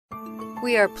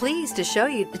We are pleased to show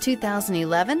you the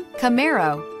 2011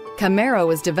 Camaro. Camaro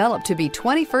was developed to be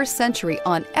 21st century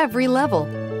on every level,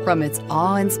 from its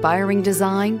awe-inspiring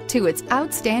design to its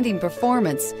outstanding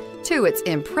performance to its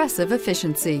impressive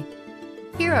efficiency.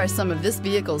 Here are some of this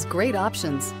vehicle's great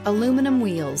options: aluminum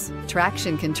wheels,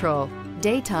 traction control,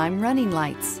 daytime running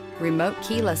lights, remote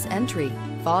keyless entry,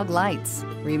 fog lights,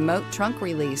 remote trunk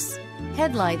release,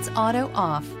 headlights auto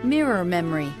off, mirror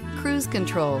memory, cruise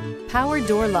control, power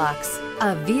door locks.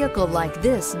 A vehicle like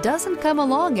this doesn't come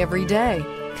along every day.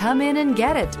 Come in and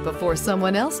get it before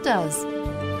someone else does.